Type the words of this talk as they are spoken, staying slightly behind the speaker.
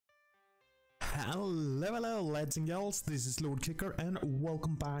Hello lads and gals, this is Lord Kicker and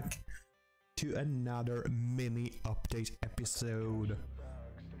welcome back to another mini update episode.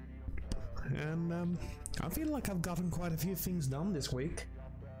 And I feel like I've gotten quite a few things done this week.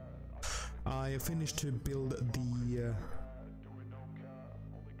 I finished to build the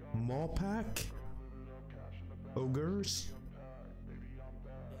Maw Pack Ogors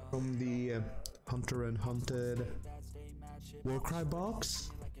from the Hunter and Hunted Warcry box.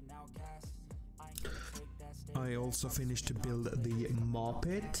 I also finished to build the Maw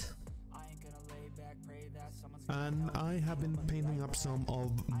Pit, and I have been painting up some of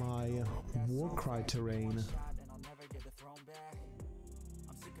my Warcry terrain.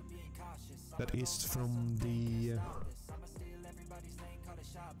 That is from the...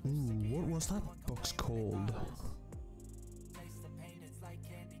 what was that box called?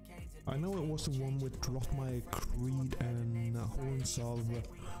 I know it was the one with Drop My Creed and Horns of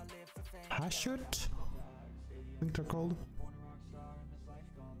Hashut, I think they're called.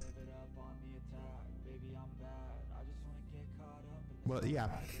 But yeah,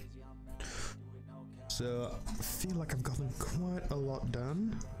 so I feel like I've gotten quite a lot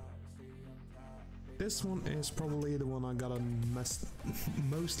done. This one is probably the one I got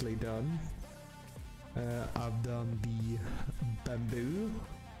mostly done. I've done the bamboo,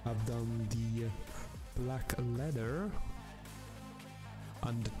 I've done the black leather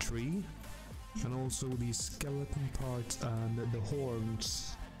and the tree, and also the skeleton parts and the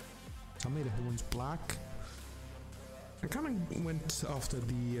horns. I made the horns black. I kind of went after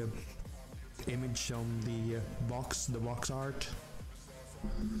the image on the box art.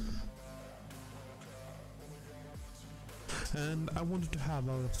 And I wanted to have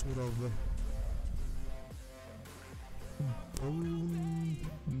a sort of bone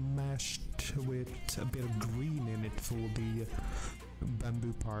mashed with a bit of green in it for the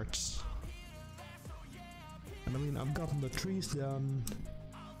bamboo parts. And I mean, I've gotten the trees done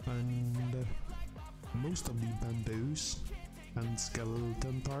and most of the bamboos and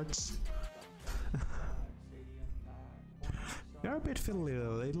skeleton parts. They're a bit fiddly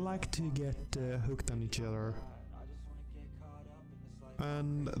though, they like to get hooked on each other.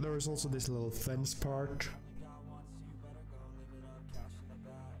 And there is also this little fence part.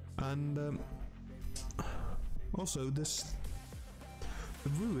 And also the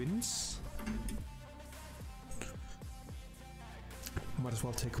ruins. Might as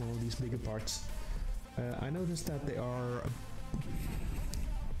well take one of these bigger parts. I noticed that they are...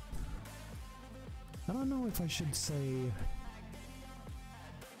 I don't know if I should say...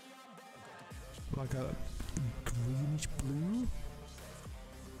 like a greenish blue?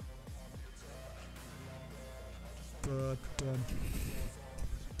 But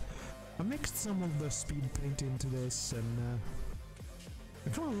I mixed some of the speed paint into this and I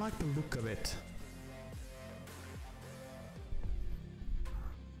kind of like the look of it.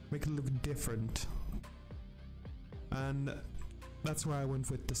 Make it look different. And that's why I went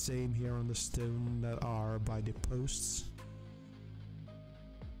with the same here on the stone that are by the posts.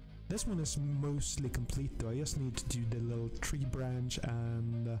 This one is mostly complete though, I just need to do the little tree branch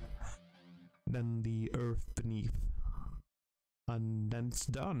and then the earth beneath. And then it's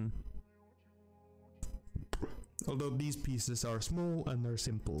done. Although these pieces are small and they're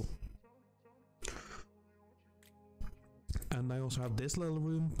simple. And I also have this little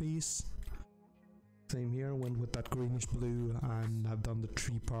room piece. Same here, went with that greenish blue and I've done the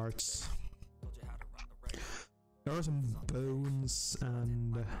tree parts. There are some bones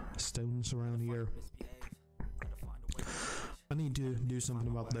and stones around here. I need to do something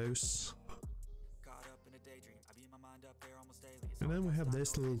about those. And then we have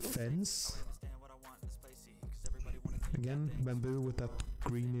this little fence. Again, bamboo with that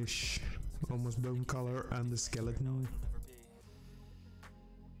greenish, almost bone color and the skeleton.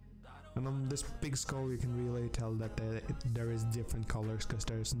 And on this big skull you can really tell that there is different colors because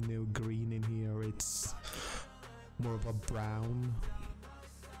there's no green in here, it's more of a brown.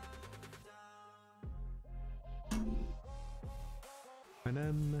 And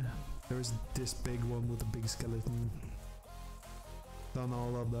then there's this big one with a big skeleton. Done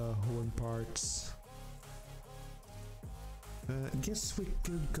all of the horn parts. I guess we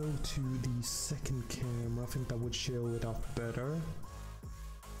could go to the second camera, I think that would show it up better.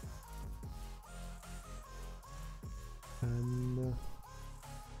 And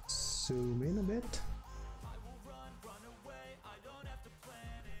zoom in a bit.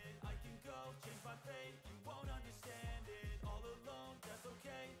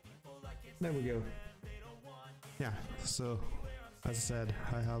 There we go. Yeah, so as I said,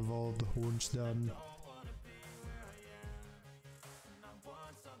 I have all the horns done.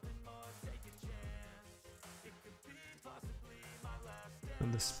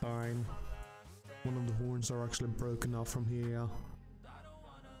 and the spine. One of the horns are actually broken off from here.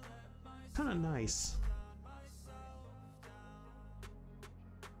 Kinda nice.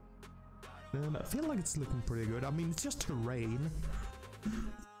 And I feel like it's looking pretty good. I mean, it's just terrain,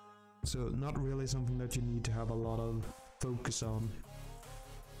 so not really something that you need to have a lot of focus on.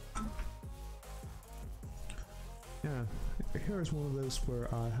 Yeah, here's one of those where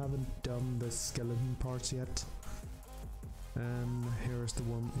I haven't done the skeleton parts yet. And here's the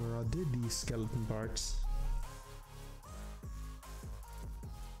one where I did these skeleton parts.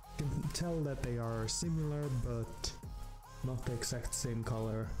 You can tell that they are similar, but not the exact same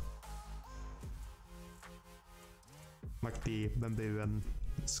color. Like the bamboo and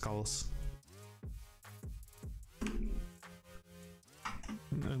skulls. And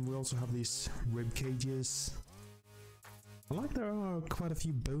we also have these rib cages. I like there are quite a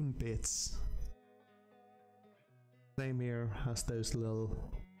few bone bits. Same here as those little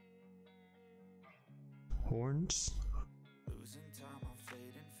horns.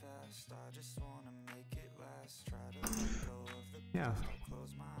 Yeah.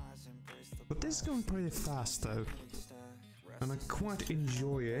 But this is going pretty fast though. And I quite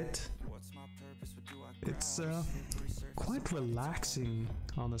enjoy it. It's quite relaxing,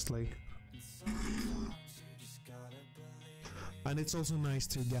 honestly. And it's also nice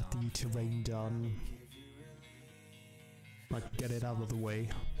to get the terrain done. Like, get it out of the way.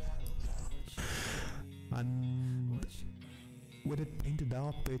 And with it painted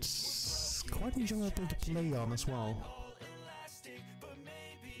up, it's quite enjoyable to play on as well.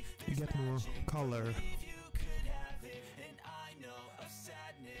 You get more color.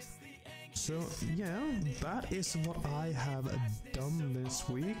 So yeah, that is what I have done this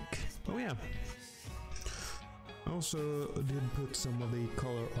week. Oh yeah. I also did put some of the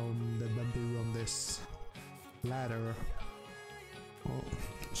color on the bamboo on this ladder. Well,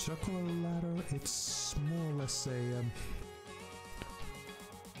 should I call it a ladder? It's more or less a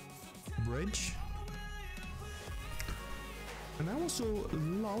bridge. And I also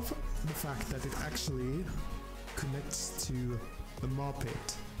love the fact that it actually connects to the mob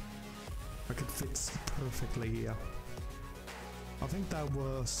pit. Like, it fits perfectly here. I think that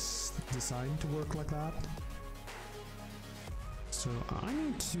was designed to work like that. So I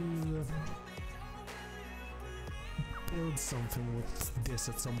need to build something with this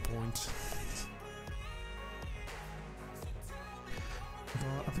at some point.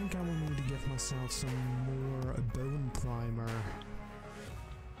 But I think I will need to get myself some more bone primer.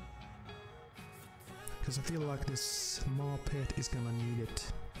 Because I feel like this mob pit is gonna need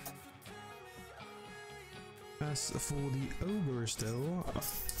it. As for the ogres though, I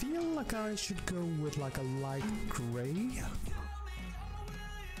feel like I should go with like a light grey.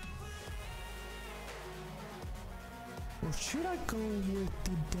 Or should I go with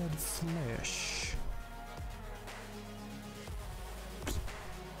the dead flesh?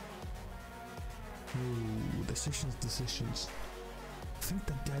 Ooh, decisions. I think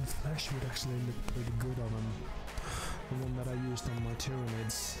the dead flesh would actually look pretty good on them. The one that I used on my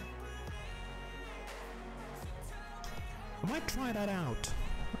Tyranids. I might try that out.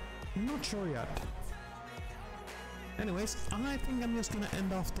 I'm not sure yet. Anyways, I think I'm just gonna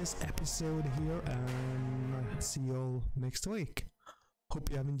end off this episode here and see you all next week. Hope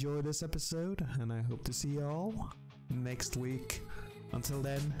you have enjoyed this episode, and I hope to see you all next week. Until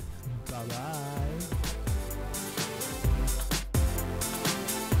then, bye bye.